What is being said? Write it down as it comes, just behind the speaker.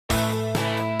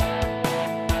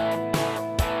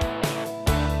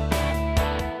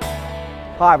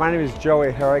Hi, my name is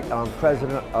Joey Herrick, and I'm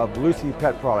president of Lucy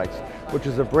Pet Products, which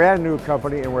is a brand new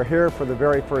company, and we're here for the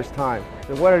very first time.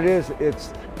 And what it is,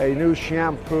 it's a new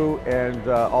shampoo and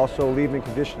also leave-in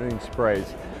conditioning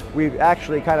sprays. We've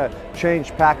actually kind of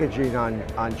changed packaging on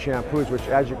shampoos, which,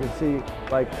 as you can see,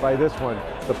 like by this one,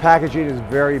 the packaging is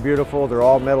very beautiful. They're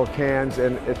all metal cans,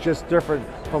 and it's just different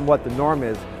from what the norm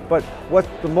is. But what's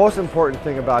the most important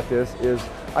thing about this is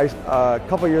I, a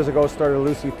couple years ago, started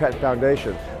Lucy Pet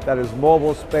Foundation. That is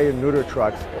mobile spay and neuter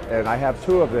trucks, and I have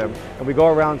 2 of them. And we go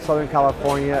around Southern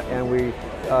California and we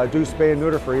do spay and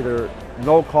neuter for either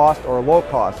no cost or low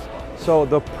cost. So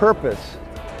the purpose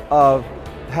of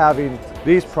having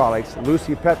these products,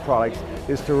 Lucy Pet Products,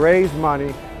 is to raise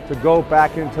money to go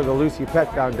back into the Lucy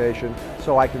Pet Foundation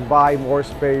so I can buy more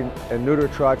spay and neuter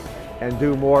trucks and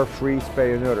do more free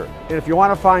spay and neuter. And if you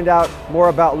want to find out more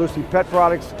about Lucy Pet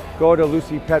Products, go to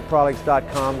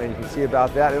lucypetproducts.com and you can see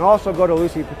about that. And also go to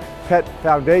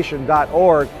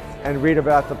lucypetfoundation.org and read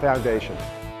about the foundation.